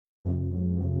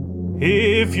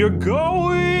If you're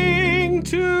going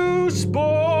to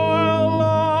spoil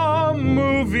a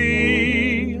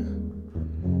movie,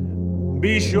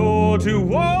 be sure to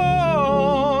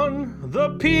warn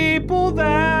the people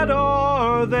that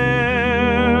are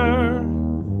there.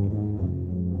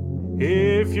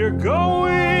 If you're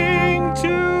going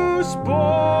to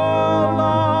spoil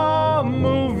a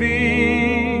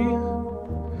movie,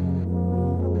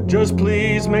 just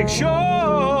please make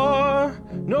sure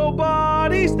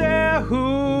nobody's there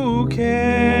who cares.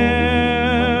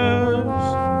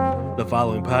 The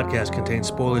following podcast contains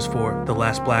spoilers for The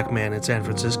Last Black Man in San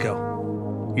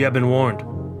Francisco. You have been warned.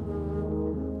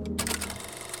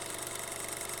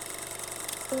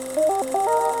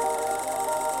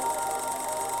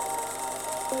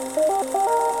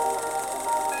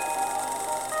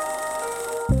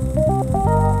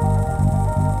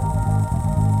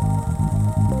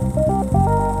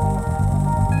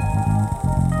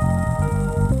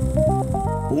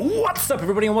 What's up,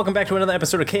 everybody, and welcome back to another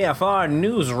episode of KFR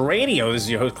News Radio. This is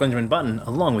your host, Benjamin Button,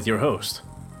 along with your host,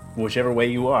 whichever way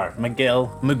you are,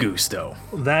 Miguel Magusto.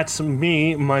 That's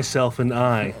me, myself, and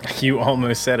I. You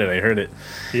almost said it, I heard it.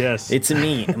 Yes. It's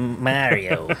me,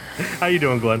 Mario. How you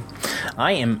doing, Glenn?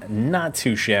 I am not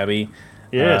too shabby.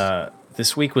 Yes.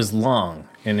 This week was long,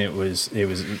 and it was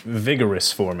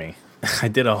vigorous for me. I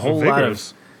did a whole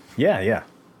Vigorous? lot of...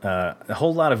 a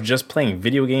whole lot of just playing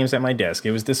video games at my desk.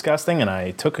 It was disgusting, and I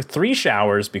took 3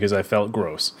 showers because I felt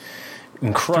gross.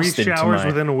 Encrusted 3 showers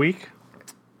within a week?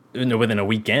 No, within a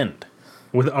weekend.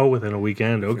 Within a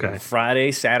weekend, okay.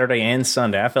 Friday, Saturday, and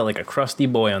Sunday. I felt like a crusty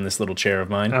boy on this little chair of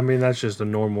mine. I mean, that's just a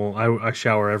normal... I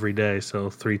shower every day,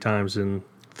 so 3 times in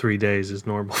 3 days is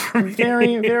normal for me.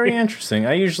 Very, very interesting.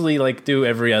 I usually do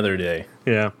every other day.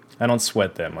 Yeah. I don't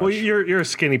sweat that much. Well, you're a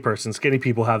skinny person. Skinny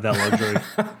people have that luxury.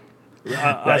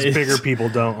 Us bigger people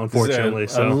don't, unfortunately.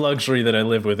 It's a luxury that I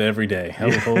live with every day.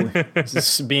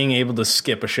 Just being able to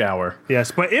skip a shower.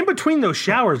 Yes, but in between those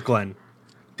showers, Glenn,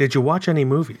 did you watch any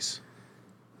movies?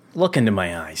 Look into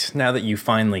my eyes now that you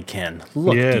finally can.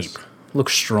 Look deep. Look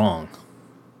strong.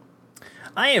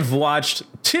 I have watched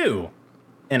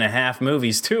 2.5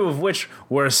 movies, 2 of which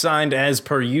were assigned as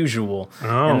per usual.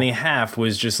 Oh. And the half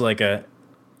was just I kind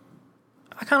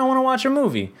of want to watch a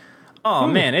movie. Oh,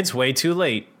 man, it's way too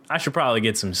late. I should probably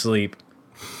get some sleep.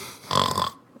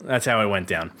 That's how it went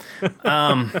down.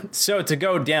 So to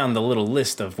go down the little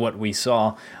list of what we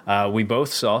saw, we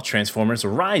both saw Transformers: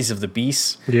 Rise of the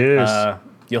Beasts. Yes.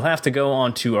 You'll have to go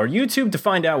onto our YouTube to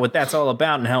find out what that's all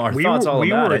about and how our thoughts all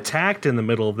about it. We were attacked in the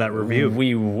middle of that review.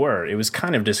 We were. It was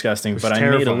kind of disgusting, but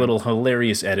terrifying. I made a little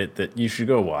hilarious edit that you should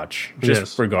go watch.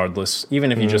 Just regardless.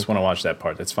 Even if you just want to watch that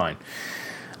part, that's fine.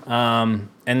 And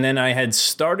then I had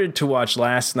started to watch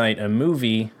last night a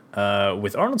movie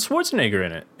with Arnold Schwarzenegger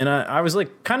in it. And I was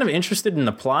kind of interested in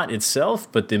the plot itself,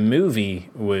 but the movie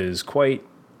was quite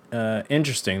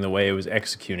interesting the way it was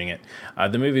executing it.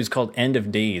 The movie is called End of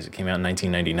Days. It came out in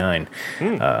 1999.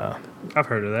 I've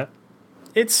heard of that.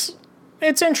 It's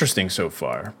interesting so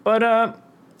far, but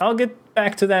I'll get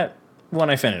back to that when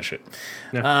I finish it.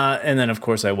 Yeah. And then, of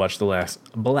course, I watched The Last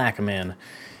Black Man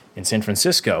in San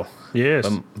Francisco. Yes.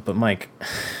 But Mike,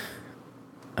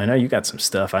 I know you got some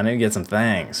stuff. I know you got some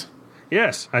things.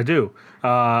 Yes, I do.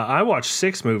 I watched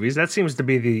 6 movies. That seems to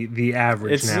be the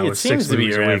average now. It seems to be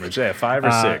your average. Yeah, 5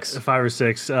 or 6. 5 or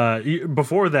 6.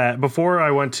 Before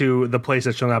I went to the place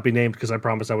that shall not be named because I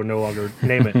promised I would no longer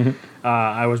name it,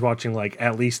 I was watching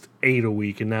at least 8 a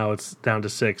week, and now it's down to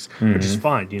 6, which is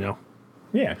fine,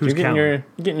 Yeah, Who's you're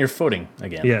getting your footing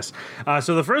again. Yes.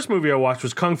 So the first movie I watched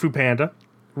was Kung Fu Panda.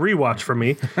 Rewatch for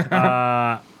me.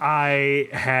 I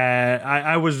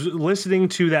was listening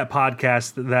to that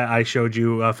podcast that I showed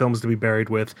you, Films to be Buried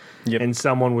with, and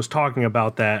someone was talking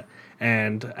about that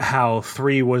and how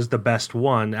 3 was the best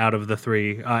one out of the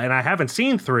 3. And I haven't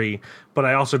seen 3, but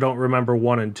I also don't remember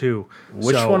 1 and 2.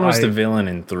 Which one was the villain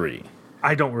in 3?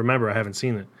 I don't remember. I haven't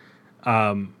seen it.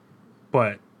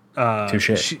 But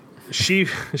Touché.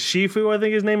 Shifu, I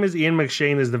think his name is. Ian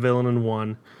McShane is the villain in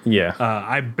 1. Yeah.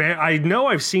 I know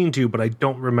I've seen 2, but I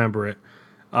don't remember it.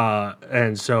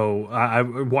 And so I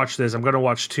watched this. I'm going to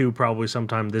watch 2 probably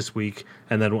sometime this week,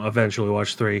 and then eventually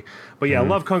watch 3. But yeah, I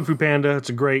love Kung Fu Panda. It's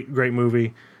a great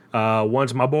movie.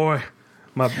 Once my boy,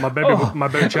 my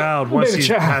baby child. Once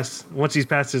he's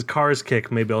passed his Cars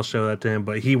kick, maybe I'll show that to him.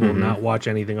 But he will not watch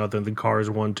anything other than Cars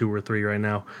 1, 2, or 3 right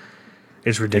now.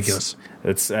 It's ridiculous.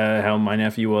 That's how my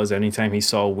nephew was. Anytime he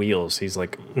saw wheels, he's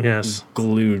yes,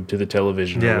 glued to the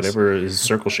television or whatever is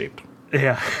circle shaped.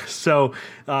 Yeah. So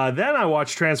then I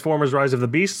watched Transformers: Rise of the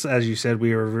Beasts. As you said,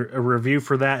 we were a review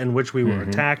for that in which we were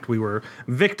attacked. We were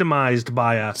victimized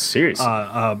by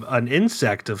an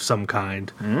insect of some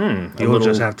kind. You'll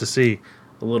just have to see.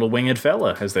 A little winged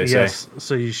fella, as they say. Yes,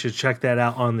 so you should check that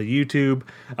out on the YouTube.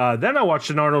 Then I watched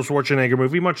an Arnold Schwarzenegger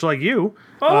movie, much like you.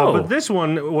 But this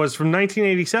one was from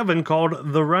 1987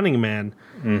 called The Running Man.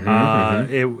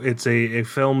 It's a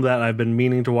film that I've been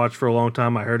meaning to watch for a long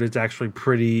time. I heard it's actually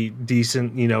pretty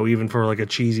decent, even for like a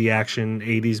cheesy action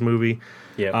 80s movie.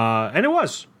 Yeah. And it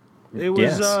was. It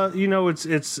was,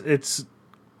 Yes. It's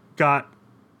got,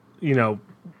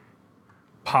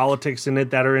 politics in it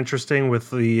that are interesting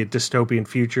with the dystopian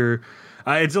future.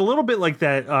 It's a little bit like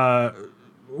that.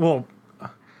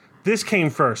 This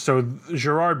came first, so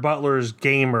Gerard Butler's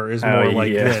Gamer is more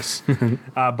like this,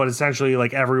 but essentially,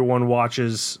 like everyone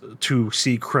watches to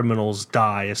see criminals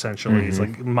die. Essentially, it's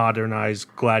like modernized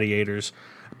gladiators,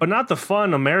 but not the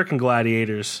fun American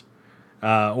gladiators,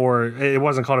 or it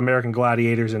wasn't called American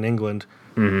Gladiators in England.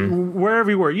 Wherever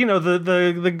you were,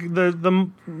 the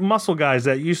muscle guys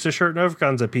that used to shirt Nerf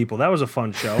guns at people. That was a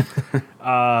fun show.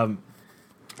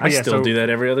 I still do that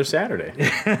every other Saturday.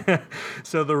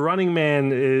 So The Running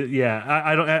Man,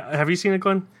 I don't. Have you seen it,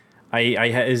 Glenn?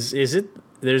 Is it?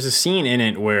 There's a scene in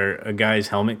it where a guy's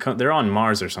helmet. They're on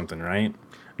Mars or something, right?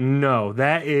 No,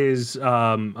 that is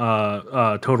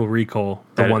Total Recall.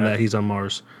 The one that he's on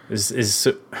Mars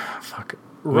fuck.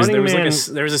 Running Man.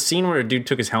 There was a scene where a dude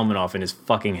took his helmet off and his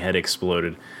fucking head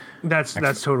exploded. That's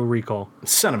Total Recall.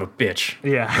 Son of a bitch.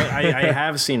 Yeah. I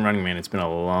have seen Running Man. It's been a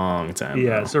long time.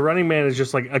 Yeah, though. so Running Man is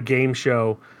just like a game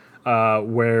show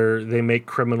where they make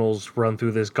criminals run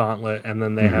through this gauntlet, and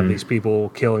then they have these people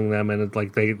killing them, and it's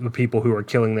like the people who are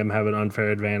killing them have an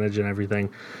unfair advantage and everything.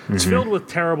 It's filled with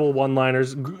terrible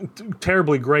one-liners,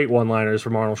 terribly great one-liners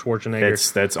from Arnold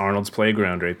Schwarzenegger. That's Arnold's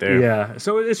playground right there. Yeah,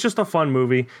 so it's just a fun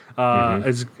movie.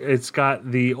 It's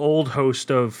got the old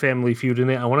host of Family Feud in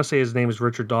it. I want to say his name is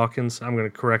Richard Dawkins. I'm going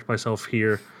to correct myself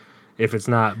here if it's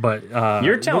not, but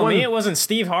you're telling me it wasn't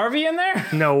Steve Harvey in there?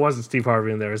 No, it wasn't Steve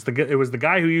Harvey in there. It was the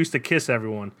guy who used to kiss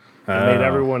everyone and made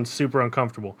everyone super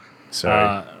uncomfortable.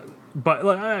 Sorry.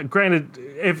 But granted,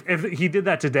 if he did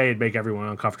that today, it'd make everyone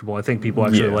uncomfortable. I think people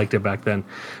actually liked it back then.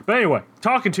 But anyway,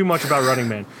 talking too much about Running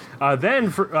Man. Then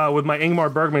with my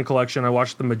Ingmar Bergman collection, I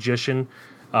watched The Magician.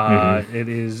 It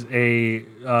is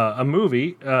a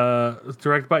movie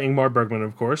directed by Ingmar Bergman,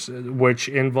 of course, which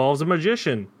involves a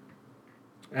magician,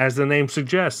 as the name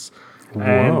suggests.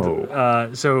 Whoa.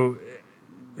 And so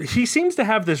he seems to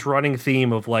have this running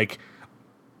theme of like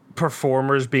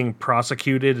performers being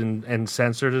prosecuted and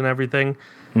censored and everything.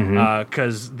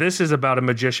 Because this is about a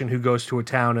magician who goes to a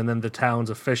town, and then the town's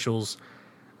officials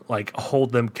like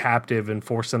hold them captive and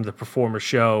force them to perform a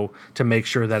show to make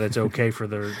sure that it's okay for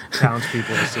their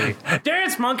townspeople to see.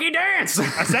 Dance, monkey, dance!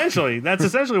 That's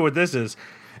essentially what this is.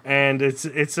 And it's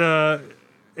an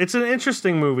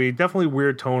interesting movie, definitely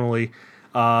weird tonally.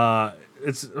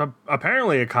 It's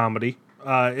apparently a comedy.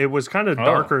 It was kind of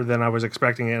darker than I was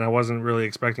expecting it, and I wasn't really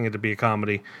expecting it to be a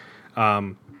comedy.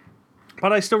 But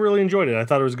I still really enjoyed it. I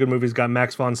thought it was a good movie. It's got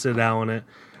Max von Sydow in it,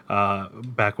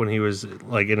 back when he was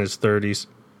like in his 30s.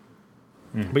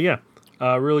 But yeah,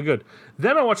 really good.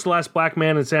 Then I watched The Last Black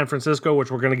Man in San Francisco,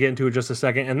 which we're going to get into in just a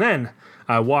second. And then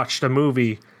I watched a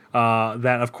movie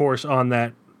that, of course, on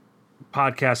that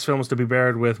podcast, Films to be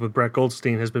Buried with Brett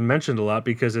Goldstein, has been mentioned a lot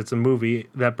because it's a movie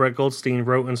that Brett Goldstein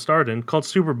wrote and starred in called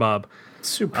Super Bob.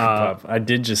 Super Bob. I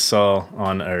did just see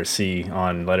on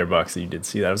Letterboxd that you did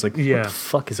see that. I was like, what the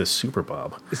fuck is a Super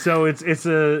Bob? So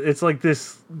it's like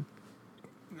this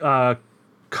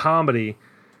comedy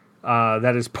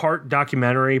that is part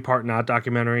documentary, part not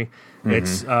documentary.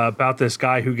 It's about this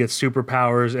guy who gets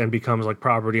superpowers and becomes like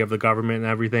property of the government and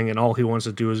everything, and all he wants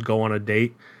to do is go on a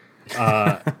date.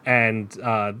 And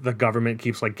the government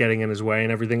keeps like getting in his way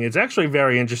and everything. It's actually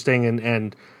very interesting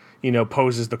and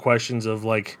poses the questions of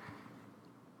like,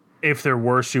 if there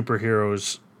were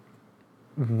superheroes,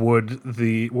 would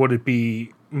it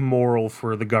be moral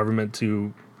for the government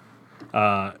to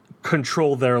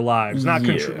control their lives?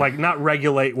 Not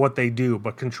regulate what they do,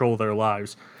 but control their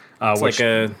lives.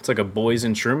 It's like a Boys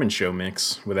and Truman Show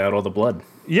mix without all the blood.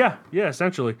 Yeah,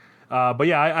 essentially. But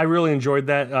yeah, I really enjoyed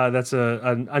that. That's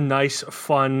a nice,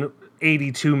 fun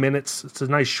 82 minutes. It's a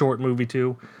nice short movie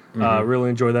too. Really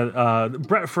enjoy that.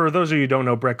 Brett, for those of you who don't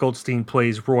know, Brett Goldstein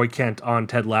plays Roy Kent on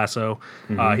Ted Lasso.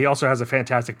 He also has a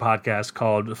fantastic podcast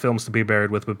called Films to be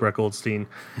Buried with Brett Goldstein.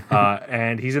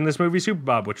 And he's in this movie Super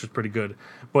Bob, which is pretty good.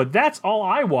 But that's all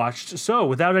I watched. So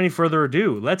without any further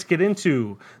ado, let's get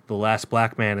into The Last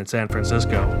Black Man in San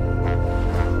Francisco.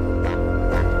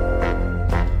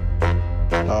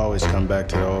 always come back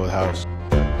to the old house.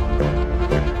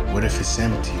 What if it's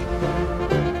empty?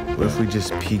 What if we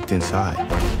just peeked inside?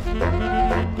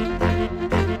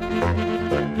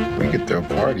 We could throw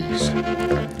parties.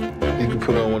 You could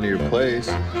put on one of your plays.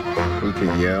 We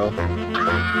could yell.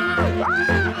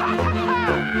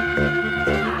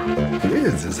 What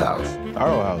is this house? Our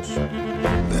old house.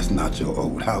 That's not your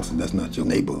old house, and that's not your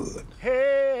neighborhood.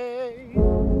 Hey,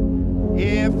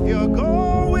 if you're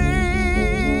going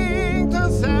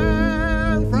to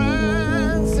San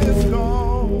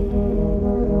Francisco,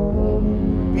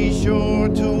 be sure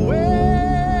to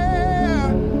wear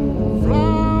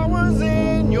flowers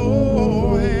in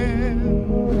your hair.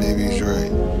 Maybe he's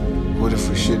right. What if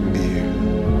we shouldn't be here?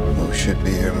 Well, we should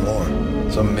be here more.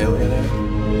 Some millionaire?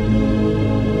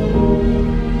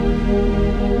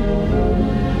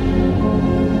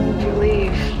 To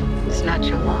leave is not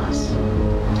your loss.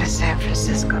 To San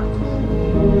Francisco. I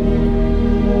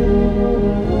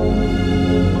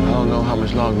don't know how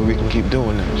much longer we can keep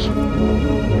doing this.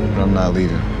 But I'm not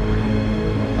leaving.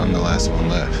 I'm the last one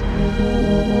left.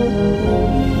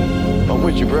 I'm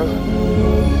with you, brother.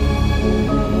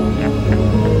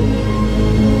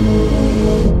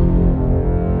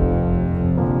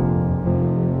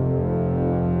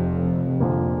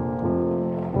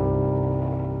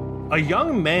 A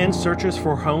young man searches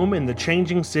for home in the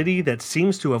changing city that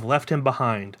seems to have left him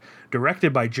behind.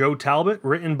 Directed by Joe Talbot,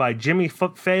 written by Jimmy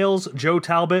Fails, Joe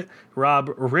Talbot, Rob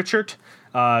Richert,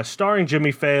 starring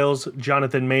Jimmy Fails,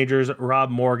 Jonathan Majors, Rob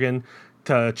Morgan,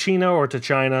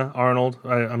 Tachina Arnold.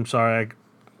 I'm sorry, I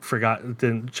forgot,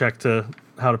 didn't check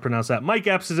how to pronounce that. Mike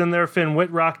Epps is in there, Finn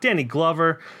Whitrock, Danny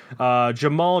Glover,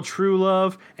 Jamal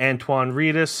Truelove, Antoine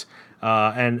Reedus,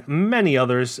 and many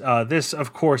others. This,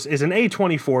 of course, is an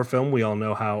A24 film. We all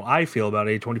know how I feel about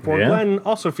A24. Yeah. Glenn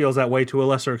also feels that way to a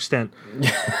lesser extent.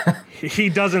 He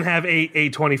doesn't have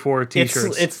A24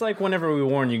 t-shirts. It's like whenever we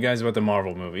warn you guys about the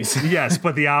Marvel movies. Yes,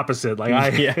 but the opposite. Like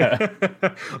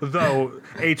though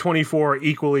A24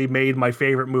 equally made my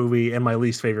favorite movie and my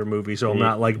least favorite movie, so I'm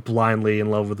not like blindly in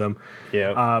love with them.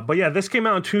 Yeah. But yeah, this came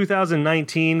out in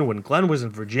 2019 when Glenn was in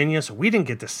Virginia, so we didn't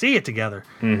get to see it together.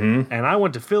 Mm-hmm. And I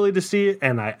went to Philly to see it,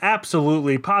 and I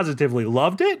absolutely, positively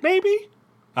loved it. Maybe,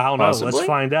 I don't know. Possibly? Let's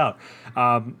find out.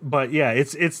 But yeah,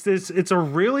 it's a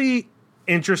really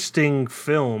interesting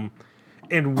film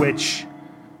in which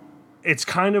it's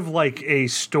kind of like a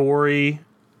story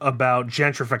about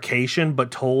gentrification,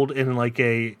 but told in like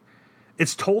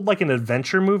it's told like an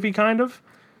adventure movie kind of.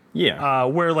 Yeah.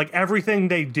 Where like everything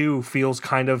they do feels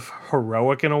kind of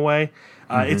heroic in a way.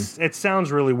 It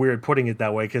sounds really weird putting it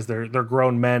that way because they're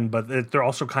grown men, but they're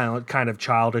also kind of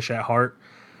childish at heart.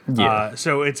 Yeah.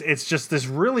 So it's just this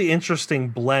really interesting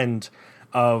blend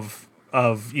of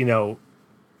you know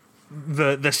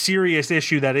the serious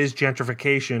issue that is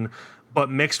gentrification, but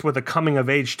mixed with a coming of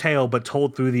age tale, but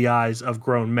told through the eyes of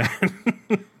grown men.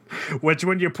 Which,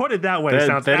 when you put it that way,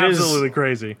 sounds absolutely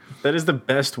crazy. That is the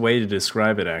best way to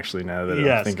describe it, actually, now that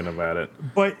I'm thinking about it.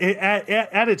 But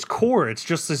at its core, it's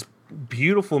just this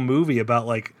beautiful movie about,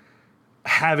 like,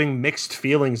 having mixed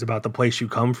feelings about the place you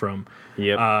come from.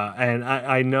 Yep. And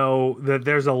I know that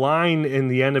there's a line in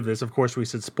the end of this, of course we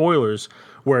said spoilers,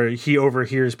 where he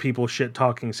overhears people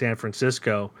shit-talking San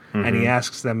Francisco, and he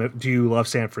asks them, do you love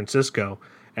San Francisco?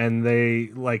 And they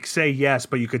like say yes,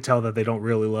 but you could tell that they don't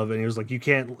really love it. And he was like, you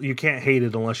can't hate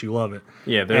it unless you love it.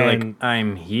 Yeah, they're like,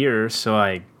 I'm here, so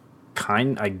I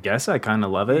guess I kind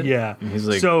of love it. Yeah. And he's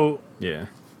like, so yeah.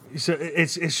 So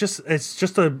it's just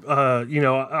a you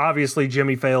know, obviously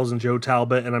Jimmy Fails and Joe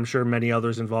Talbot, and I'm sure many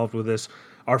others involved with this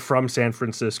are from San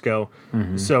Francisco.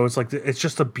 So it's like it's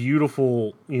just a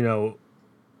beautiful, you know,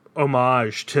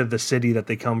 homage to the city that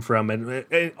they come from,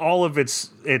 and all of its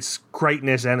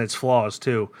greatness and its flaws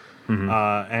too. And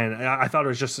I thought it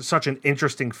was just such an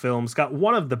interesting film. It's got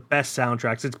one of the best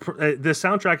soundtracks. The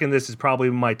soundtrack in this is probably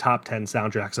my top 10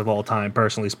 soundtracks of all time,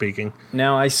 personally speaking.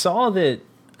 Now I saw that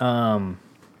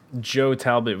Joe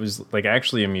Talbot was like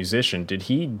actually a musician. Did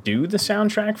he do the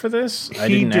soundtrack for this? I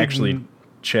didn't actually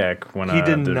check when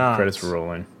the credits were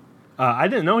rolling. I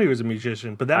didn't know he was a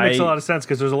musician, but that makes a lot of sense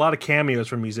because there's a lot of cameos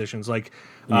from musicians. Like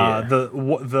the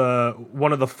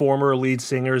one of the former lead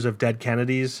singers of Dead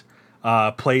Kennedys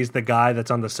plays the guy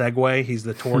that's on the Segway. He's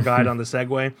the tour guide on the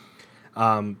Segway.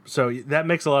 So that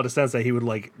makes a lot of sense that he would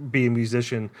like be a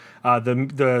musician.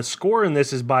 The score in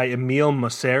this is by Emile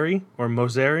Mosseri or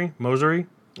Mosseri.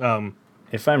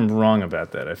 If I'm wrong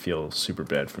about that, I feel super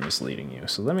bad for misleading you.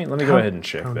 So let me go ahead and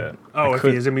check that. Oh, if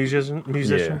he is a musician.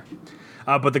 Yeah.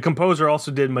 But the composer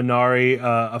also did Minari,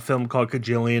 a film called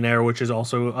Kajillionaire, which is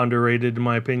also underrated in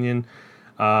my opinion.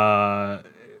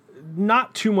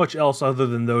 not too much else other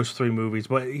than those 3 movies,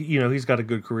 but he's got a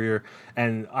good career,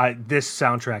 and this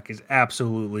soundtrack is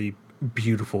absolutely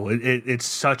beautiful. It's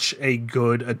such a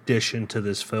good addition to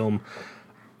this film.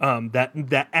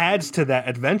 That adds to that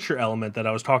adventure element that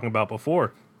I was talking about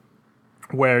before,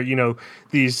 where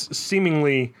these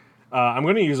seemingly I'm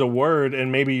going to use a word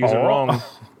and maybe use it wrong.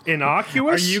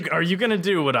 Innocuous. Are you going to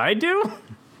do what I do?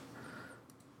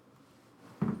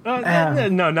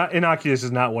 No, not innocuous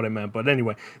is not what I meant. But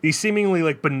anyway, these seemingly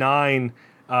like benign.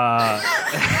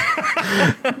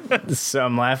 So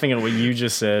I'm laughing at what you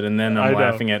just said, and then I'm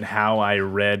laughing at how I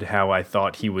read how I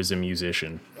thought he was a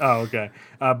musician. Oh, okay.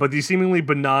 But these seemingly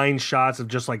benign shots of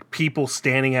just like people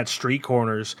standing at street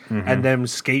corners and them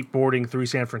skateboarding through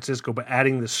San Francisco, but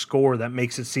adding the score that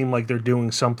makes it seem like they're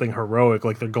doing something heroic,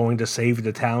 like they're going to save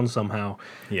the town somehow.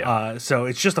 Yeah. So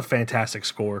it's just a fantastic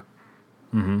score.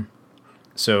 Mm-hmm.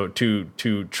 So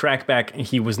to track back,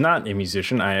 he was not a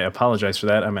musician. I apologize for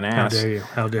that. I'm an ass.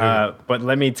 How dare you? But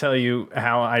let me tell you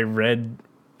how I read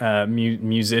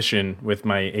musician with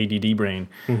my ADD brain.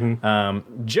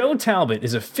 Joe Talbot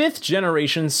is a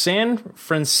 5th-generation San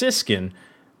Franciscan.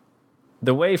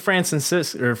 The way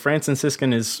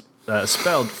Franciscan is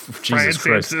spelled, Jesus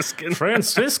Christ.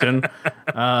 Franciscan.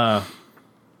 The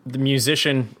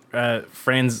musician,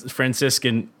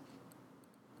 Franciscan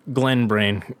Glenn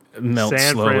brain melts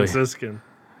San slowly. Franciscan.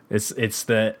 It's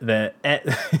the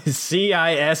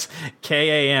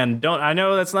CISKAN. I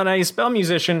know that's not how you spell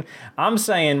musician. I'm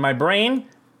saying my brain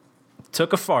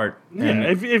took a fart.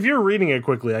 Yeah, if you're reading it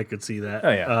quickly, I could see that.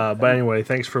 Oh, yeah. But anyway,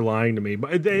 thanks for lying to me.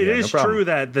 But it is true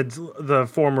that the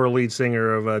former lead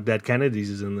singer of Dead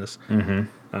Kennedys is in this.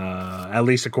 At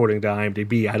least according to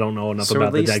IMDb. I don't know enough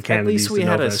about the Dead Kennedys. At least we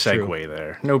had a segue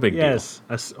there. No big deal. Yes.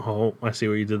 I see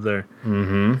what you did there.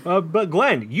 But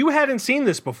Glenn, you hadn't seen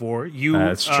this before. You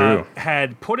That's true.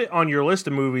 Had put it on your list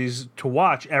of movies to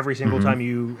watch every single time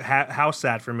you house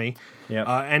sat for me. Yep.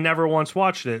 And never once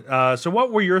watched it. So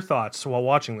what were your thoughts while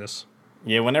watching this?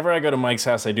 Yeah, whenever I go to Mike's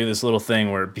house, I do this little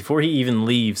thing where before he even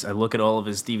leaves, I look at all of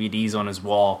his DVDs on his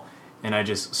wall, and I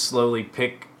just slowly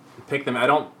pick them. I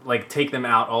don't like take them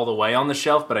out all the way on the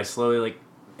shelf, but I slowly like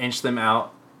inch them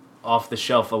out off the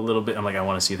shelf a little bit. I'm like, I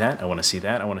want to see that. I want to see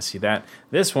that. I want to see that.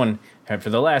 This one,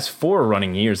 for the last 4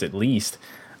 running years at least,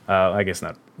 I guess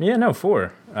not. Yeah, no,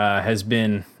 4 has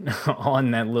been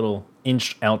on that little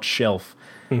inch out shelf.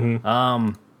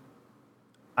 I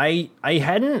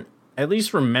hadn't at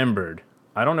least remembered.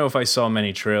 I don't know if I saw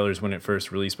many trailers when it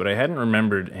first released, but I hadn't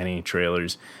remembered any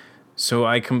trailers. So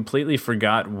I completely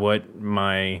forgot what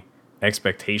my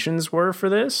expectations were for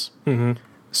this.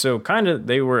 So kind of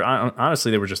they were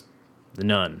just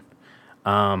none.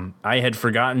 I had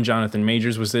forgotten Jonathan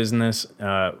Majors was in this.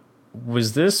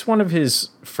 Was this one of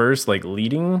his first like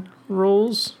leading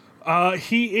roles?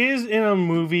 He is in a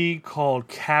movie called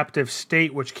Captive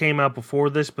State, which came out before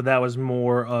this, but that was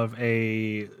more of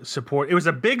a support. It was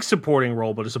a big supporting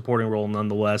role, but a supporting role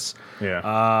nonetheless.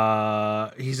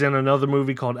 Yeah. He's in another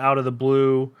movie called Out of the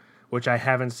Blue, which I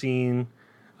haven't seen,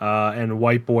 and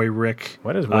White Boy Rick.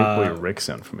 Why does White Boy Rick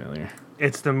sound familiar?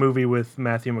 It's the movie with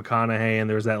Matthew McConaughey, and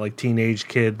there's that like teenage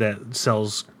kid that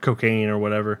sells cocaine or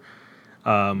whatever.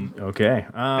 Okay.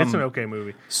 It's an okay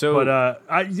movie. So, but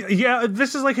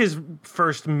this is like his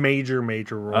first major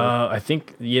role. I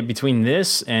think between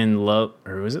this and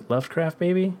Lovecraft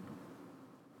Baby?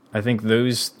 I think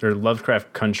those or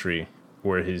Lovecraft Country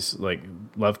were his like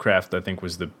Lovecraft. I think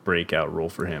was the breakout role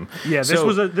for him. Yeah,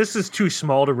 this is too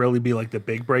small to really be like the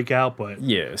big breakout, but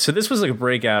yeah. So this was like a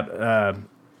breakout,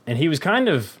 and he was kind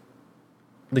of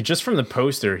like just from the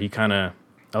poster. He kind of.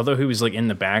 Although he was like in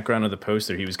the background of the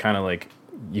poster, he was kind of like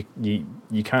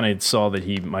you kind of saw that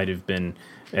he might have been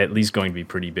at least going to be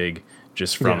pretty big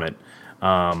just from it.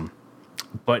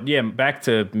 But yeah, back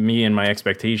to me and my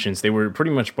expectations, they were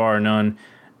pretty much bar none.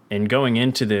 And going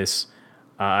into this,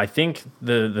 I think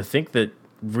the thing that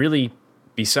really,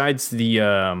 besides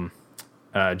the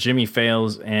Jimmy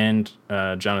Fails and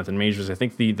Jonathan Majors, I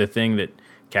think the thing that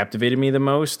captivated me the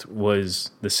most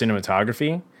was the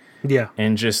cinematography. Yeah,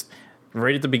 and just.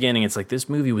 Right at the beginning, it's like this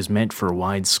movie was meant for a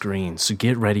wide screen, so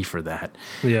get ready for that.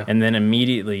 Yeah. And then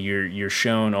immediately you're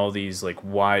shown all these like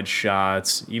wide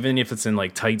shots. Even if it's in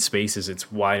like tight spaces, it's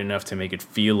wide enough to make it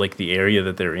feel like the area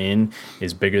that they're in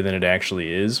is bigger than it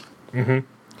actually is.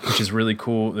 Which is really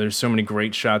cool. There's so many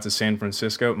great shots of San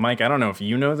Francisco. Mike, I don't know if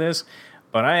you know this,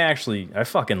 but I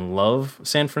fucking love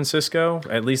San Francisco.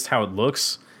 At least how it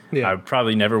looks. Yeah. I would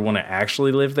probably never want to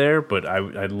actually live there, but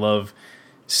I love.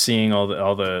 Seeing all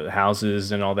the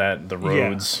houses and all that, the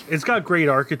roads. Yeah. It's got great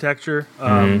architecture,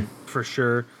 for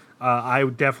sure. I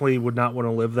definitely would not want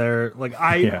to live there. Like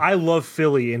I love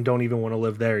Philly and don't even want to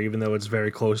live there, even though it's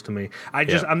very close to me.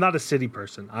 I'm not a city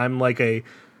person. I'm like a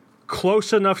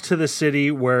close enough to the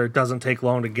city where it doesn't take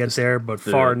long to get there, but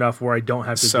far enough where I don't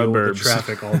have to deal with the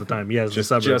traffic all the time. Yeah,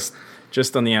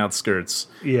 just on the outskirts.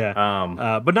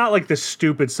 Yeah, but not like the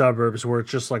stupid suburbs where it's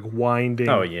just like winding.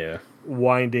 Oh yeah,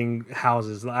 winding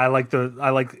houses. I like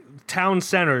town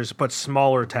centers, but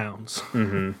smaller towns.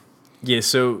 Mm-hmm. Yeah,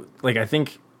 so like I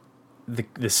think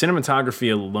the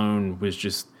cinematography alone was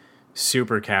just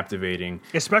super captivating,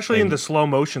 especially in the slow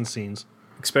motion scenes.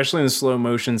 Especially in the slow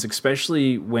motions,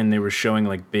 especially when they were showing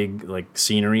like big like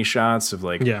scenery shots of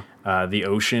like the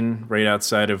ocean right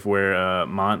outside of where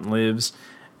Mont lives,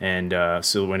 and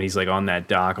so when he's like on that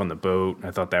dock on the boat,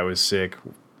 I thought that was sick.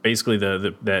 Basically,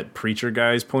 that preacher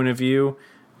guy's point of view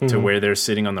to where they're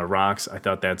sitting on the rocks, I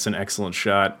thought that's an excellent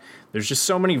shot. There's just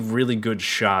so many really good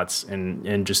shots,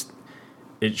 and just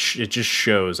it just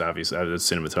shows. Obviously, the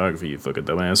cinematography, you fucking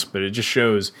dumbass, but it just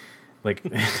shows. Like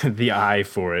the eye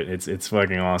for it, it's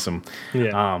fucking awesome.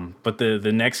 Yeah. But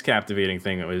the next captivating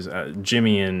thing was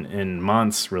Jimmy and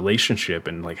Mont's relationship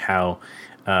and like how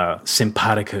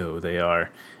simpatico they are,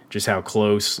 just how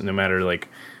close, no matter like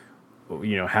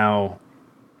how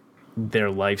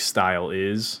their lifestyle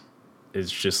is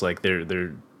just like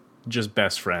they're just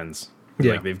best friends.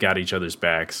 Yeah. Like they've got each other's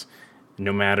backs,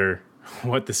 no matter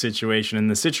what the situation. And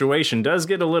the situation does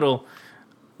get a little,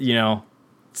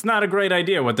 it's not a great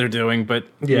idea what they're doing, but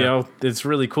it's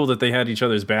really cool that they had each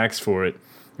other's backs for it.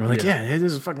 And we're like, this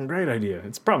is a fucking great idea.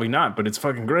 It's probably not, but it's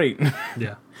fucking great.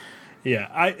 Yeah.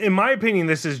 Yeah. In my opinion,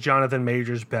 this is Jonathan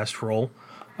Majors' best role.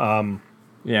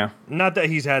 Yeah. Not that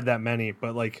he's had that many,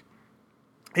 but like,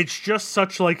 it's just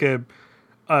such like a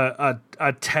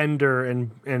tender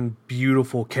and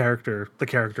beautiful character, the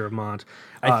character of Mont.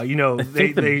 I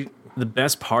think the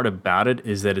best part about it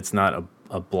is that it's not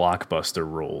a blockbuster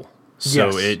role.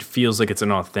 So it feels like it's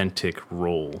an authentic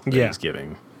role that he's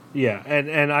giving. Yeah,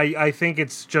 and I think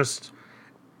it's just,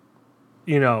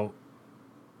 I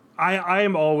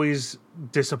am always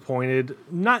disappointed,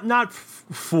 not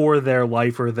for their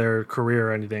life or their career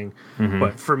or anything,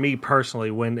 but for me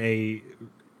personally, when a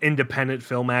independent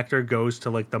film actor goes to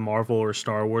like the Marvel or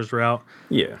Star Wars route.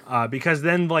 Yeah. Because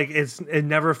then like it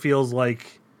never feels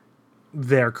like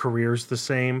their career's the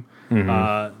same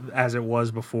as it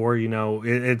was before.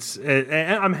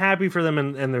 I'm happy for them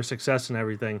and their success and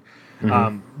everything.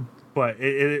 But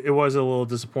it was a little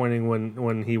disappointing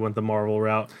when he went the Marvel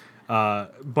route.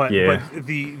 But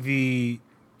the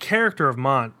character of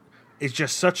Mont is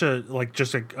just such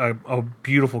a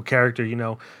beautiful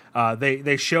character.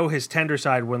 They show his tender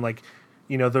side when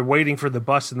they're waiting for the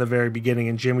bus in the very beginning,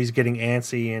 and Jimmy's getting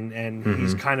antsy, and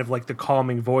he's kind of like the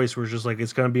calming voice where it's just like,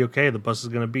 it's going to be okay. The bus is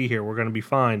going to be here. We're going to be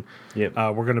fine. Yep.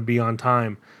 We're going to be on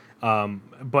time.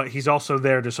 But he's also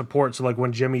there to support. So like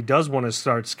when Jimmy does want to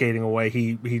start skating away,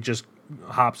 he just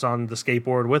hops on the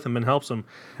skateboard with him and helps him.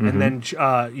 And then,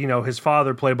 his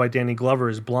father, played by Danny Glover,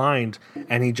 is blind,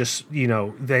 and he just,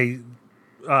 they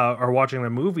are watching the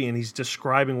movie, and he's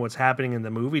describing what's happening in the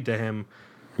movie to him.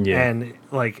 Yeah. And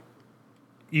like,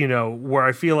 where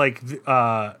I feel like if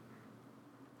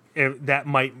that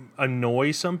might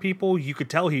annoy some people, you could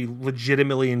tell he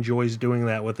legitimately enjoys doing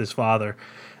that with his father.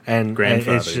 And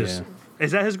grandfather, it's just,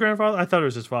 is that his grandfather? I thought it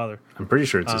was his father. I'm pretty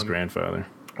sure it's his grandfather.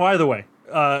 Well, either way,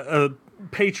 a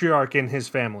patriarch in his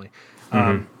family.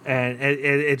 And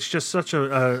it's just such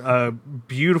a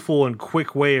beautiful and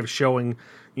quick way of showing,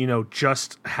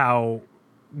 just how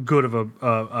good of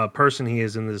a person he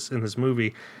is in this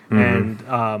movie.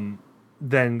 And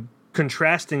then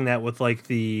contrasting that with like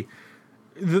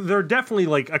they're definitely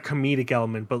like a comedic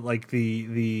element, but like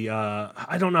the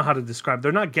I don't know how to describe.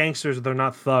 They're not gangsters. They're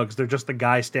not thugs. They're just the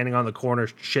guys standing on the corner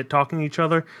shit talking each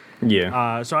other.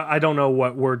 Yeah. So I don't know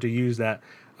what word to use that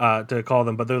to call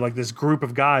them, but they're like this group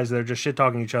of guys that are just shit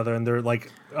talking each other, and they're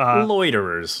like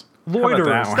loiterers.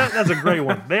 Loiterers. That's a great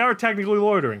one. They are technically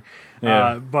loitering.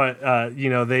 Yeah. But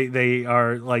they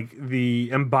are like the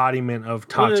embodiment of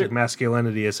toxic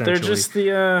masculinity. Essentially,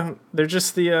 they're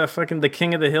just the fucking the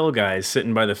king of the hill guys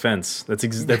sitting by the fence. That's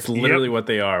literally what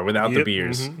they are without the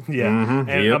beers. Yeah,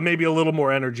 and maybe a little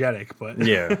more energetic, but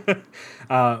yeah.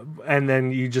 And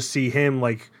then you just see him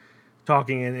like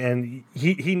talking, and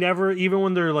he never, even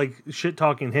when they're like shit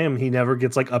talking him, he never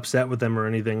gets like upset with them or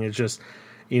anything. It's just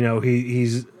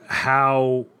he's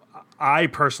how I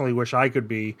personally wish I could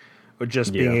be. But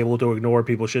just being able to ignore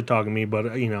people shit talking me,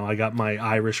 but I got my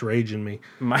Irish rage in me.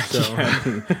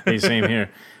 Hey, same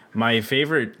here. My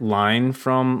favorite line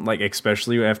from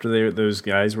especially after those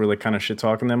guys were like kind of shit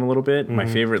talking them a little bit. My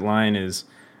favorite line is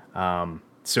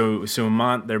so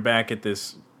Mont, they're back at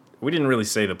this. We didn't really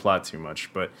say the plot too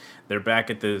much, but they're back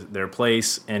at their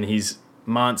place, and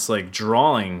Mont's like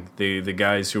drawing the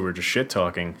guys who were just shit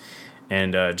talking,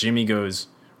 and Jimmy goes,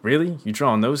 "Really? You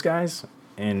drawing those guys?"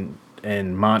 And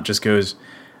Mont just goes,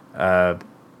 "What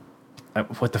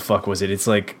the fuck was it? It's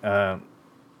like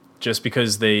just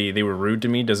because they were rude to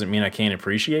me doesn't mean I can't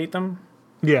appreciate them."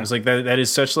 Yeah, it's like that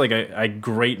is such like a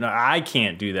great. I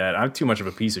can't do that. I'm too much of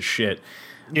a piece of shit.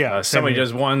 Yeah, somebody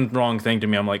does one wrong thing to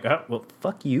me, I'm like, oh, well,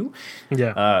 fuck you.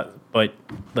 Yeah. But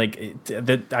like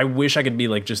that, I wish I could be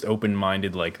like just open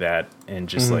minded like that and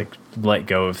just like let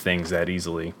go of things that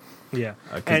easily. Yeah,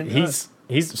 and he's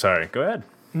sorry. Go ahead.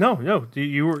 No,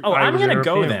 you were. Oh, I'm gonna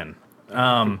go then.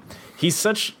 He's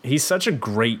such a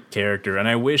great character, and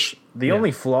I wish the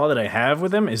only flaw that I have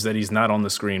with him is that he's not on the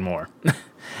screen more.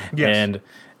 Yes.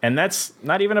 And that's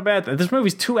not even a bad thing. This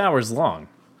movie's 2 hours long.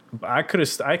 I could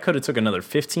have took another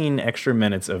 15 extra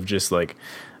minutes of just like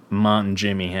Mont and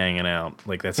Jimmy hanging out.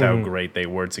 Like that's how great they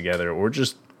were together, or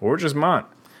just Mont.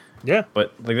 Yeah.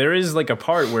 But like there is like a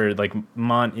part where like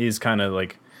Mont is kind of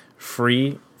like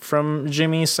free from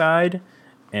Jimmy's side,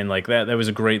 and like that was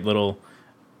a great little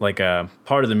like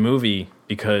part of the movie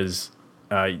because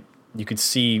you could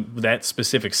see that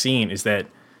specific scene is that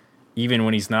even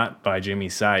when he's not by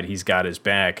Jimmy's side, he's got his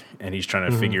back and he's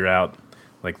trying to figure out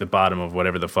like the bottom of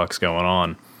whatever the fuck's going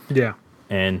on. Yeah.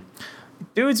 And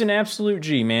dude's an absolute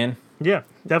G, man. Yeah,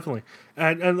 definitely.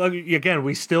 And again,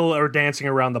 we still are dancing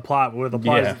around the plot where the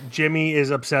plot is Jimmy is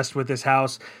obsessed with this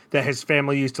house that his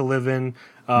family used to live in.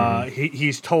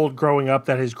 He's told growing up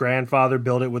that his grandfather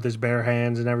built it with his bare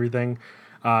hands and everything.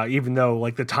 Even though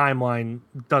like the timeline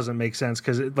doesn't make sense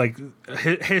because like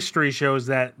history shows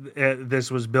that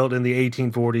this was built in the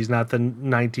 1840s, not the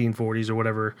 1940s or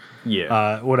whatever.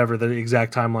 Yeah, whatever the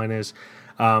exact timeline is.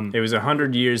 It was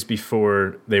 100 years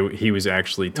before he was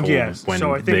actually told. Yes, when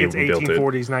so I think it's built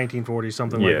 1840s, 1940s,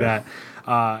 something like that.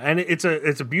 And it's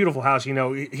a beautiful house. You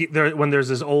know, when there's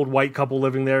this old white couple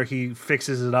living there, he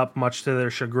fixes it up much to their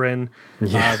chagrin.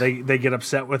 Yeah. They get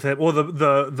upset with it. Well,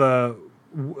 the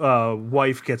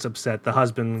wife gets upset. The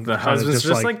husband's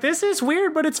just like, this is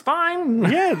weird, but it's fine.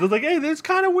 Yeah, they're like, hey, this is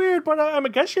kind of weird, but I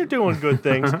guess you're doing good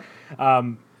things.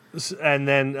 And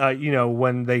then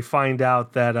when they find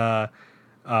out that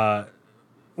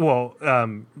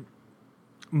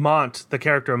Mont, the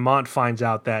character of Mont, finds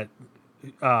out that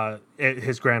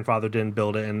his grandfather didn't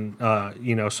build it, and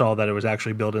saw that it was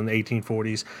actually built in the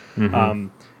 1840s.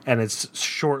 And it's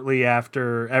shortly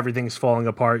after everything's falling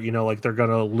apart. Like they're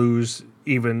gonna lose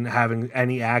even having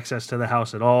any access to the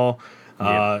house at all.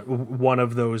 One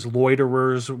of those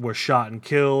loiterers was shot and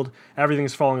killed.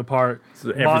 Everything's falling apart. So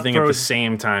everything at the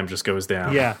same time just goes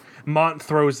down. Yeah, Mont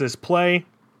throws this play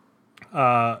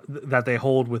that they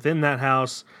hold within that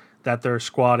house that they're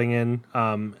squatting in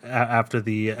after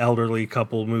the elderly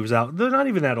couple moves out. They're not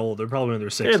even that old. They're probably in their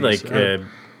 60s. They're like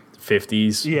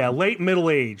 50s. Yeah, late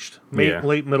middle-aged.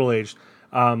 Late middle-aged.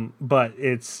 But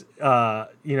it's,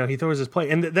 he throws this play.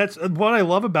 And that's what I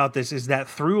love about this is that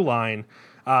through line,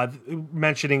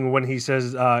 mentioning when he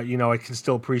says, I can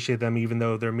still appreciate them even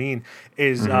though they're mean,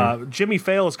 is Jimmy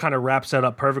Fails kind of wraps that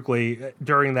up perfectly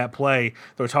during that play.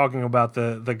 They're talking about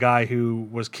the guy who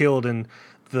was killed and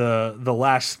the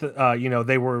last,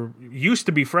 they were used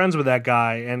to be friends with that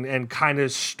guy and kind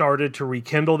of started to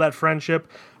rekindle that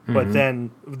friendship. But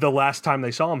then the last time they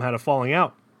saw him had a falling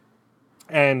out.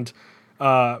 And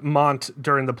Mont,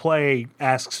 during the play,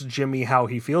 asks Jimmy how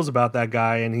he feels about that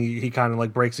guy, and he kind of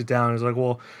like breaks it down. He's like,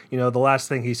 well, the last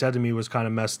thing he said to me was kind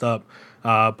of messed up,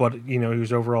 but, he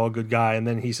was overall a good guy. And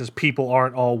then he says, people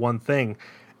aren't all one thing.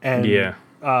 And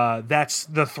that's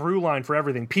the through line for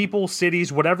everything. People,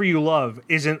 cities, whatever you love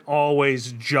isn't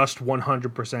always just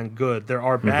 100% good. There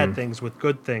are bad things with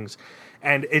good things.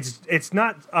 And it's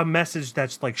not a message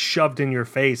that's like shoved in your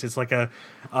face. It's like a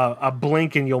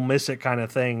blink and you'll miss it kind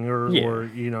of thing, or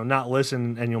not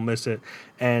listen and you'll miss it.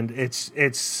 And it's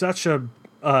such a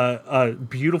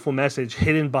beautiful message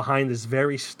hidden behind this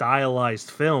very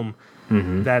stylized film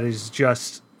that is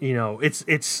just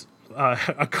it's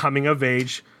a coming of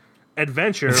age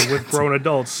adventure with grown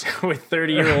adults with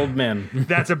 30-year-old men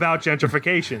that's about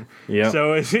gentrification.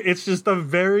 So it's just a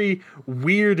very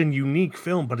weird and unique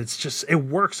film, but it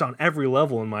works on every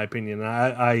level in my opinion.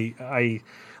 I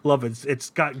love it.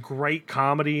 It's got great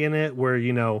comedy in it where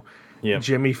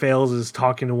Jimmy Fails is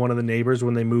talking to one of the neighbors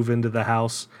when they move into the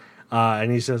house.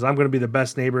 And he says, I'm going to be the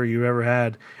best neighbor you ever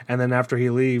had. And then after he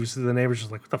leaves, the neighbor's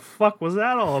just like, what the fuck was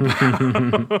that all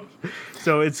about?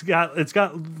 So it's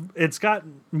got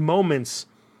moments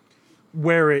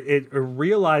where it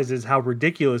realizes how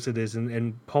ridiculous it is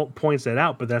and points that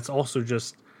out, but that's also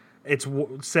just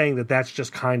saying that that's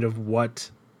just kind of what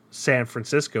San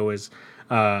Francisco is.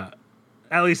 At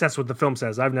least that's what the film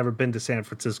says. I've never been to San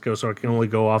Francisco, so I can only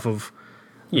go off of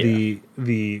the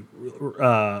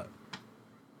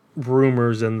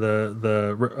rumors and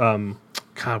the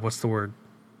God, what's the word?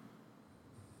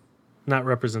 Not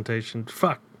representation.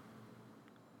 Fuck.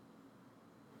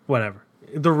 Whatever.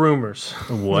 The rumors.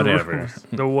 Whatever.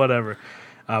 The whatever.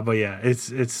 But yeah,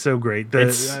 it's so great.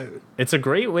 It's a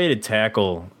great way to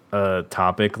tackle a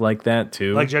topic like that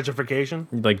too. Like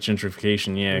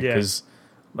gentrification? Yeah. Because,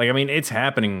 I mean, it's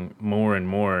happening more and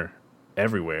more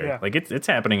everywhere. Yeah. Like, it's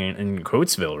happening in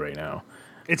Coatesville right now.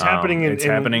 It's happening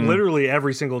in literally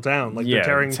every single town. Like,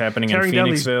 it's happening in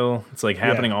Phoenixville. It's like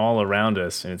happening all around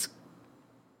us, and it's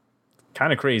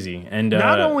kind of crazy. And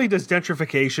not only does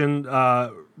gentrification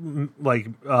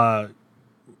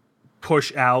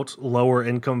push out lower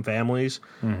income families,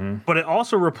 but it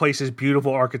also replaces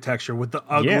beautiful architecture with the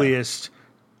ugliest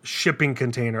shipping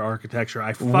container architecture.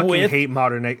 I fucking hate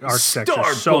modern architecture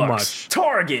Starbucks, so much.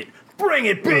 Target, bring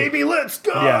it, baby, let's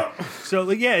go. Yeah. So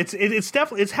it's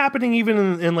definitely happening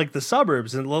even in like the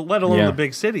suburbs, and let alone the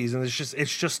big cities, and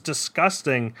it's just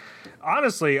disgusting.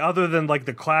 Honestly, other than like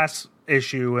the class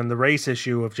issue and the race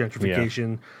issue of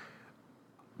gentrification,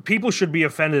 people should be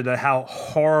offended at how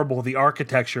horrible the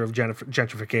architecture of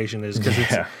gentrification is, because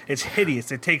it's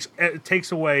hideous. It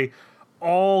takes away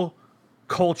all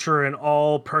culture and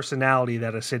all personality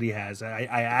that a city has. I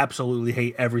absolutely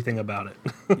hate everything about it.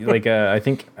 I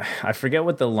think I forget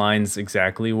what the lines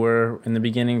exactly were in the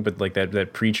beginning, but like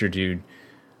that preacher dude.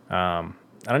 I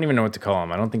don't even know what to call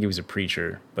him. I don't think he was a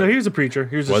preacher. But no, he was a preacher.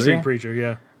 He was a street preacher.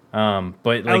 Yeah.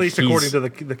 But at least according to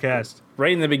the cast.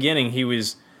 Right in the beginning, he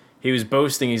was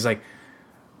boasting. He's like,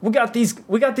 we got these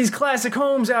classic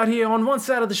homes out here on one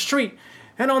side of the street,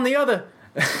 and on the other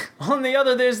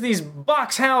there's these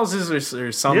box houses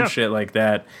or some shit like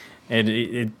that.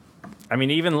 And I mean,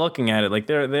 even looking at it, like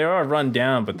they are run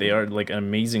down, but they are like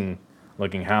amazing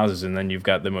looking houses. And then you've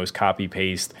got the most copy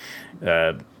paste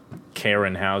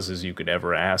Karen houses you could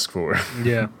ever ask for.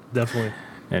 Yeah, definitely.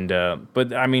 And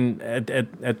but I mean,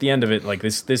 at the end of it, like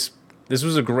this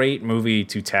was a great movie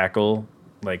to tackle.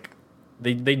 Like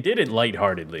they did it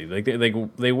lightheartedly. Like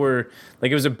they were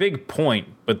like, it was a big point,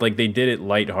 but like they did it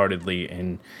lightheartedly,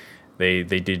 and they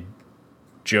did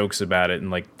jokes about it,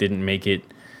 and like didn't make it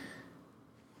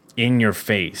in your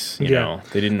face. You know,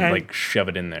 they didn't like shove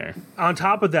it in there. On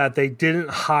top of that, they didn't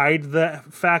hide the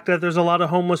fact that there's a lot of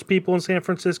homeless people in San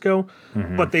Francisco,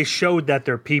 but they showed that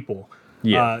they're people.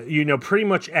 Yeah. Pretty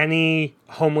much any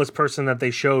homeless person that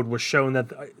they showed was shown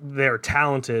that they're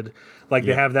talented. Like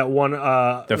they have that one,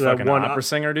 the fucking opera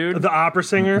singer dude, the opera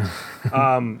singer.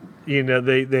 I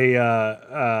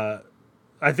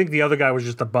think the other guy was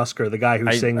just a busker, the guy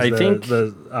who sings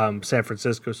the San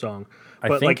Francisco song.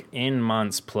 I think in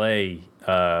Mont's play,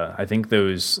 I think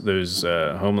those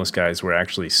homeless guys were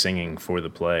actually singing for the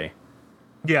play.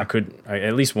 Yeah,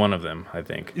 at least one of them, I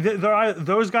think.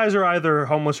 Those guys are either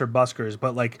homeless or buskers,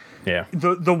 but like,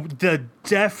 the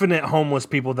definite homeless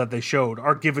people that they showed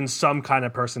are given some kind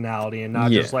of personality, and not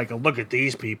just like, look at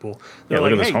these people. They're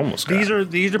like, look at this homeless guy.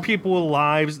 These are people with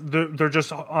lives. They're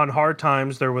just on hard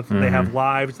times. They have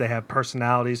lives. They have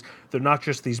personalities. They're not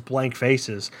just these blank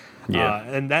faces. Yeah,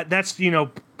 and that's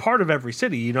part of every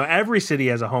city. Every city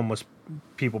has a homeless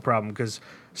people problem, because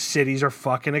cities are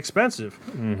fucking expensive,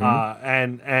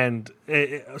 and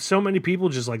so many people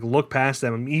just like look past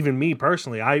them. Even me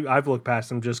personally, I've looked past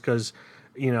them just because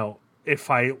if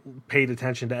I paid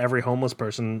attention to every homeless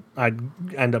person, I'd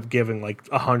end up giving like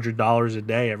 $100 a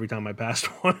day every time I passed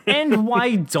one. And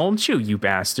why don't you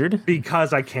bastard?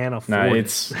 Because I can't afford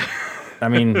it. I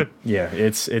mean, yeah,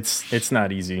 it's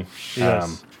not easy.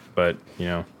 Yes. But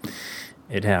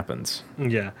it happens.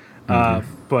 Yeah.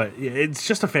 But it's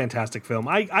just a fantastic film.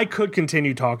 I could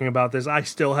continue talking about this. I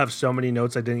still have so many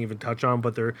notes I didn't even touch on,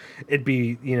 but it'd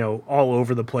be all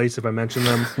over the place if I mentioned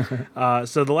them.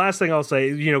 So the last thing I'll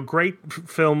say, great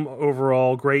film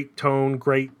overall, great tone,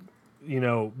 great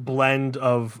blend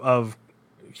of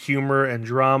humor and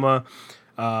drama.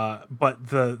 But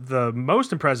the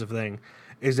most impressive thing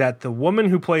is that the woman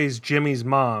who plays Jimmy's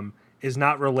mom is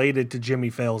not related to Jimmy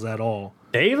Fails at all.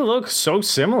 They look so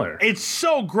similar. It's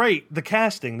so great, the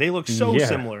casting. They look so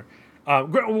similar.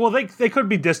 Well, they could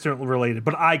be distantly related,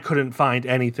 but I couldn't find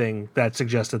anything that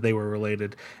suggested they were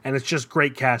related. And it's just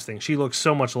great casting. She looks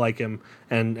so much like him,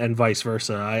 and vice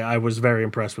versa. I was very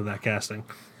impressed with that casting.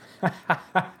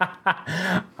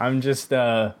 I'm just...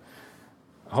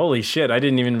 holy shit, I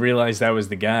didn't even realize that was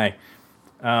the guy.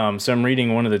 So I'm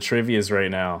reading one of the trivias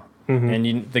right now,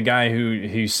 and the guy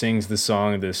who sings the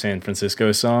song, the San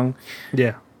Francisco song,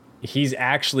 Yeah. he's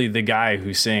actually the guy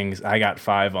who sings "I Got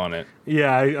 5 on It."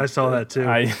 Yeah, I saw that too.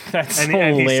 That's and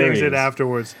hilarious. he sings it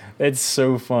afterwards. It's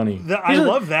so funny. I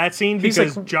love that scene he's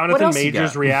because like, "What Jonathan else you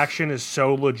Majors' got?" reaction is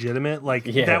so legitimate. Like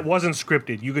Yeah. that wasn't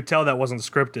scripted. You could tell that wasn't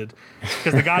scripted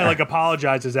because the guy like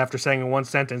apologizes after saying one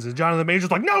sentence, and Jonathan Majors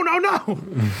like, no,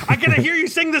 I gotta hear you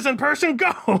sing this in person.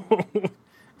 Go.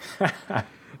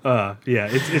 Yeah,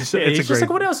 it's He's a just great. like,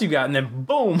 "What else you got?" And then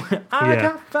boom, I Yeah.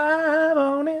 got 5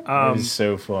 on it. It's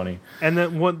so funny. And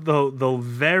then the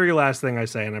very last thing I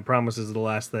say, and I promise this is the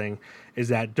last thing, is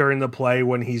that during the play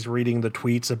when he's reading the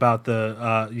tweets about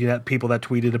the people that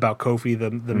tweeted about Kofi,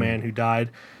 the man who died.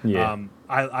 Yeah.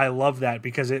 I love that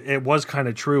because it was kind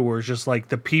of true. Where it's just like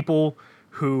the people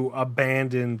who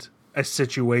abandoned a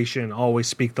situation always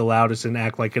speak the loudest and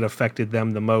act like it affected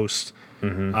them the most.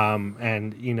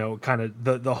 And kind of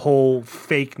the whole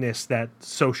fakeness that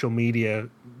social media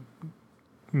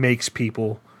makes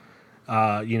people,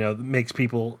 makes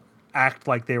people act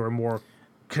like they were more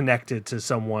connected to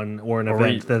someone or an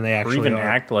event than they actually or even are.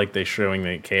 act like they showing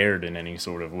they cared in any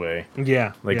sort of way.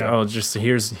 Yeah, Like, yeah. oh, just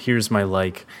here's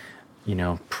my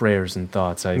prayers and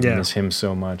thoughts. I miss him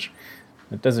so much.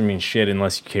 It doesn't mean shit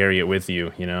unless you carry it with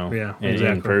you, Yeah, in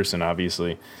exactly. person,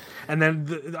 obviously. And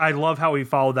then I love how he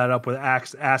followed that up with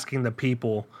asking the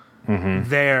people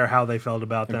there how they felt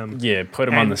about them. Yeah, put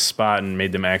them on And- the spot and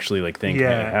made them actually think,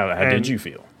 Yeah, how did and- you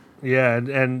feel? Yeah,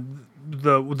 and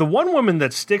the one woman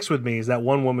that sticks with me is that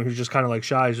one woman who's just kind of like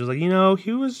shy. She's just like,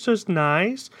 he was just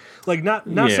nice. Like not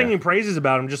Yeah. singing praises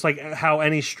about him, just like how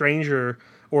any stranger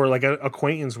or like an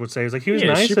acquaintance would say. It's like he was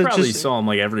Yeah, nice. she It's probably just, saw him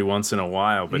like every once in a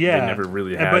while, but they never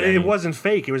really had But any. it wasn't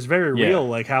fake. It was very Yeah. real.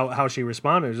 Like how she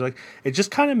responded. It was like it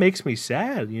just kind of makes me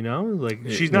sad. Like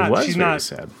she's it not. was She's very not.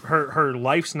 sad. Her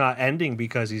life's not ending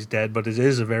because he's dead, but it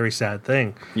is a very sad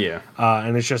thing. Yeah.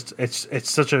 And it's just it's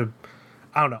such a,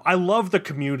 I don't know. I love the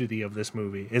community of this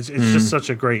movie. It's just such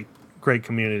a great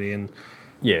community, and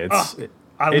Yeah,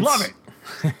 I it's- love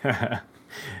it.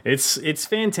 it's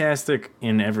fantastic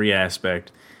in every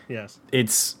aspect. Yes,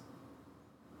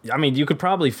 I mean, you could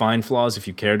probably find flaws if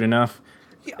you cared enough.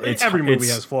 every movie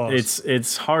has flaws.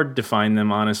 It's hard to find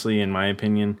them, honestly, in my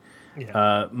opinion.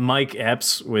 Yeah. Mike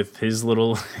Epps with his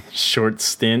little short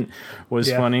stint was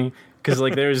Yeah. funny because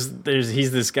like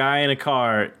he's this guy in a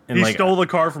car and He like stole the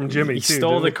car from Jimmy. he too,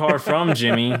 stole didn't the he? car from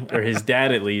Jimmy or his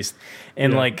dad at least,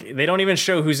 and Yeah. like they don't even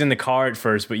show who's in the car at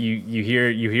first, but you hear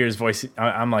his voice.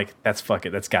 I'm like, that's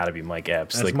gotta be Mike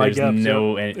Epps. That's Like Mike there's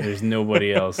Epps, there's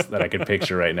nobody else that I could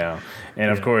picture right now,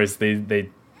 and of Yeah. course they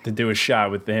do a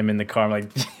shot with him in the car. I'm like,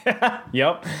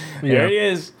 yep, there he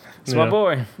is. It's my Yeah.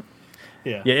 boy.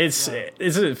 Yeah, Yeah, it's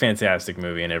a fantastic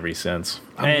movie in every sense.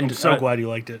 I'm so glad you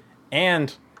liked it.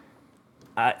 And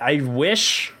I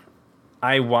wish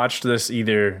I watched this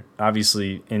either,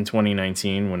 obviously, in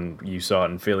 2019 when you saw it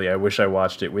in Philly. I wish I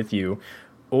watched it with you,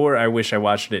 or I wish I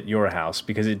watched it at your house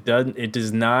because it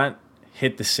does not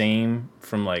hit the same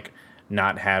from like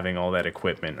not having all that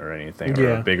equipment or anything or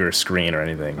Yeah. a bigger screen or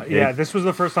anything. Yeah, this was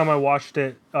the first time I watched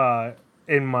it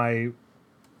in my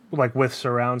with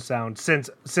surround sound since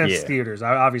Yeah. theaters.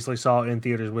 I obviously saw it in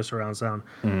theaters with surround sound,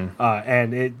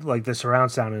 and it like the surround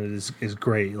sound in it is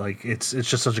great. Like it's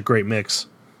just such a great mix.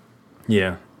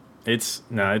 Yeah, it's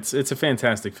a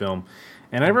fantastic film,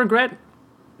 and I regret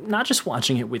not just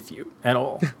watching it with you at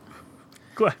all.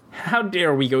 Glad- How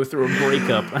dare we go through a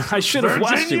breakup? I should have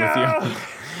watched it with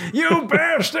you. You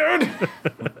bastard!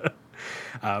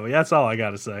 But that's all I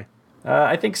got to say.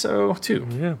 I think so too.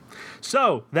 Yeah.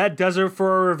 So that does it for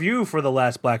our review for The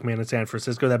Last Black Man in San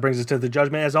Francisco. That brings us to the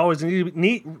judgment. As always, it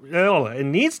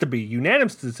needs to be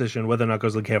unanimous decision whether or not it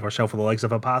goes to the KFR shelf for the likes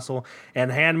of Apostle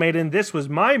and Handmaiden. This was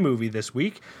my movie this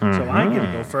week, so I'm going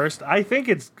to go first. I think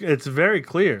it's very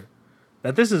clear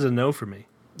that this is a no for me.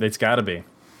 It's got to be.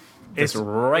 It's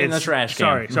right in the trash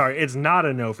can. Sorry, it's not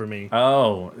a no for me.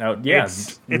 Oh, no, yeah.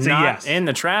 It's a not yes. in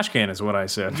the trash can is what I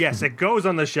said. Yes, it goes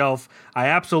on the shelf. I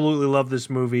absolutely love this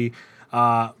movie.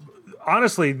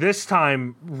 Honestly, this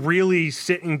time, really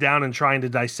sitting down and trying to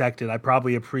dissect it, I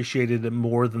probably appreciated it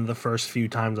more than the first few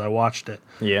times I watched it.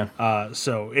 Yeah.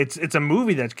 So it's a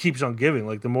movie that keeps on giving.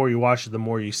 Like the more you watch it, the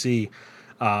more you see.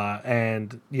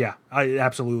 And yeah, it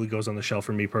absolutely goes on the shelf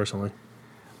for me personally.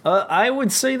 I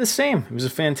would say the same. It was a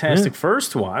fantastic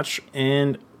first watch,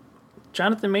 and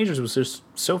Jonathan Majors was just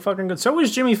so fucking good. So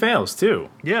was Jimmy Fails, too.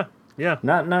 Yeah.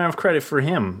 Not enough credit for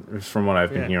him, from what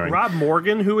I've been hearing. Rob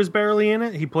Morgan, who is barely in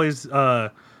it, he plays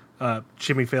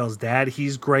Jimmy Fallon's dad.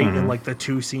 He's great in like the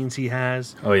 2 scenes he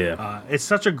has. Oh yeah. It's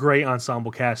such a great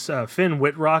ensemble cast. Finn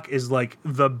Wittrock is like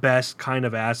the best kind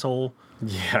of asshole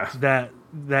Yeah.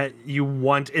 that you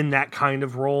want in that kind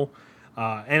of role.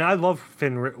 And I love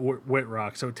Finn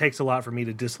Wittrock, so it takes a lot for me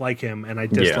to dislike him, and I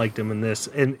disliked him in this.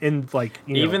 In like,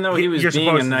 even though he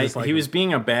was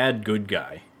being a bad good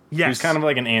guy. Yes. He was kind of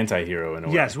like an anti-hero in a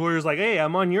way. Yes, where he was like, "Hey,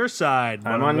 I'm on your side.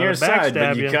 I'm on your side,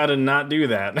 but you gotta not do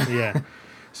that." Yeah.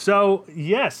 So,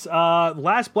 yes,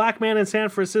 Last Black Man in San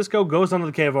Francisco goes onto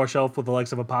the KFR shelf with the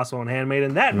likes of Apostle and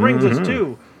Handmaiden. That brings us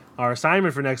to our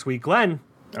assignment for next week. Glenn,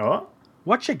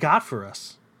 what you got for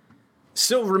us?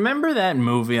 So, remember that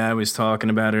movie I was talking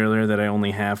about earlier that I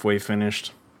only halfway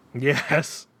finished?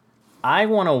 Yes. I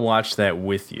want to watch that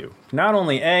with you. Not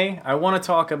only I want to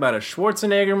talk about a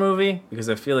Schwarzenegger movie, because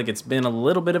I feel like it's been a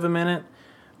little bit of a minute,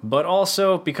 but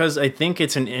also because I think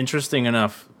it's an interesting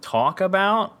enough talk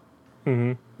about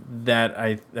that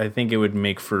I think it would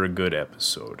make for a good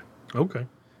episode. Okay.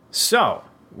 So,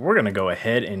 we're going to go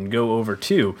ahead and go over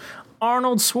to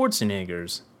Arnold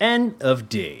Schwarzenegger's End of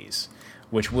Days,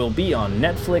 which will be on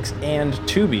Netflix and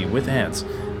Tubi with ads.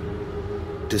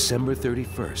 December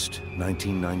 31st,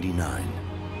 1999.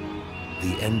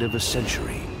 The end of a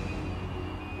century.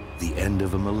 The end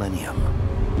of a millennium.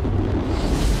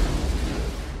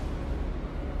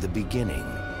 The beginning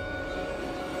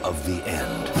of the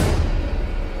end.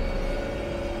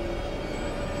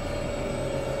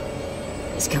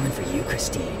 He's coming for you,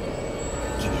 Christine.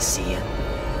 Can you see him?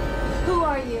 Who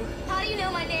are you? How do you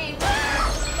know my name?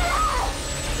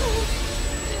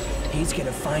 He's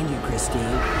gonna find you,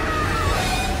 Christine.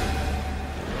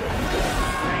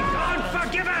 God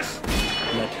forgive us!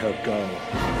 Let her go.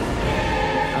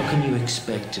 How can you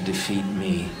expect to defeat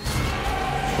me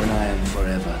when I am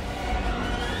forever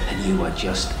and you are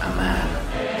just a man?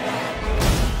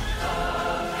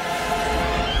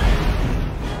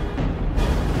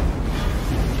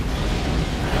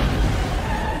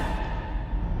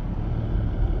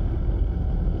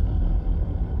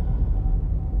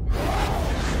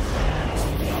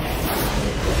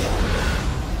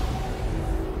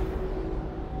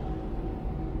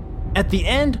 At the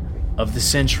end of the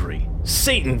century,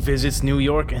 Satan visits New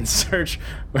York in search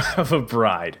of a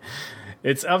bride.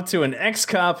 It's up to an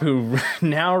ex-cop who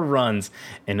now runs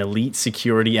an elite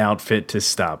security outfit to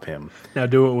stop him. Now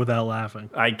do it without laughing.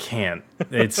 I can't.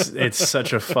 It's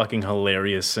such a fucking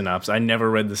hilarious synopsis. I never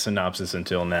read the synopsis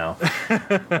until now.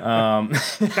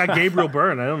 Got Gabriel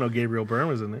Byrne. I don't know Gabriel Byrne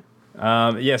was in it.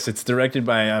 Yes, it's directed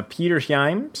by Peter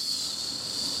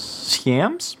Hyams.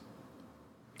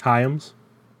 Hyams?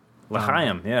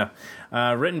 L'Chaim, yeah.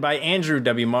 Written by Andrew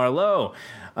W. Marlowe.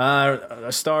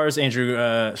 Stars Andrew,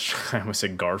 I almost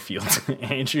said Garfield.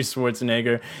 Andrew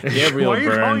Schwarzenegger, Gabriel Byrne. Why are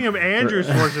you calling him Andrew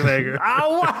Schwarzenegger?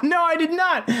 No, I did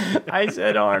not. I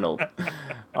said Arnold.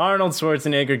 Arnold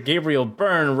Schwarzenegger, Gabriel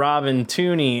Byrne, Robin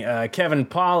Tooney, Kevin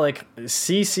Pollak,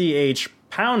 CCH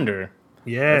Pounder.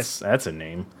 Yes. That's a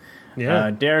name.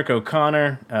 Yeah. Derek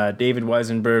O'Connor, David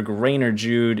Weisenberg, Rainer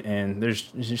Jude, and there's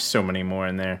just so many more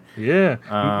in there. Yeah.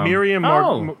 Miriam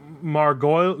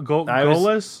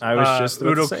Margolis. I was just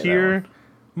about Udo to say Kier,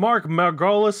 Mark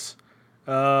Margolis,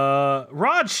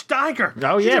 Rod Steiger.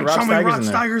 Oh yeah, Rod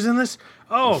Steiger's in this.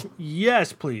 Oh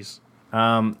yes, please.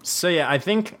 So yeah, I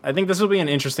think this will be an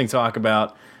interesting talk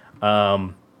about.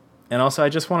 And also, I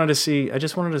just wanted to see an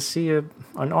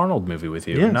Arnold movie with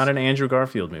you, not an Andrew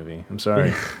Garfield movie. I'm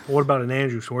sorry. What about an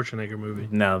Andrew Schwarzenegger movie?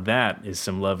 Now that is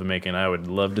some lovemaking I would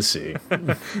love to see.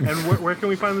 And where can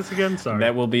we find this again? Sorry.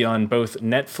 That will be on both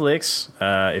Netflix,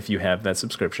 if you have that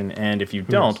subscription, and if you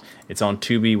don't, it's on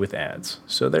Tubi with ads.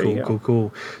 So there you go.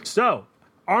 Cool. So,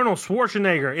 Arnold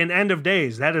Schwarzenegger in End of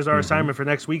Days. That is our assignment for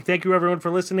next week. Thank you, everyone,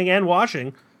 for listening and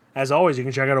watching. As always, you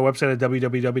can check out our website at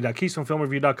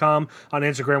www.KeystoneFilmReview.com. On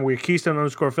Instagram, we're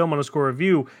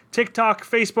Keystone_Film_Review. TikTok,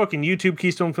 Facebook, and YouTube,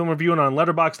 Keystone Film Review. And on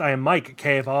Letterboxd, I am Mike,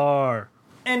 KFR.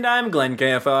 And I'm Glenn,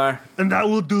 KFR. And that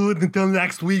will do it until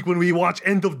next week when we watch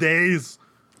End of Days.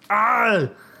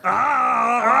 Put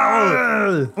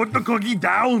the cookie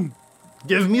down.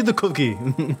 Give me the cookie.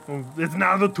 It's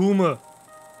now the tumor.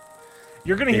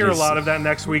 You're going to hear a lot of that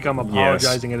next week. I'm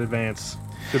apologizing in advance.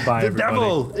 Goodbye, everybody.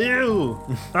 Devil! Ew!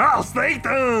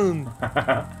 Satan!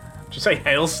 Did you say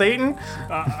Hail Satan?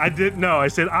 I did. No, I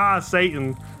said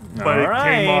Satan, but it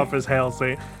came off as Hail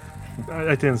Satan.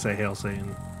 I didn't say Hail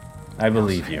Satan. I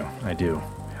believe you. I do.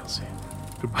 Hail Satan.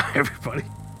 Goodbye, everybody.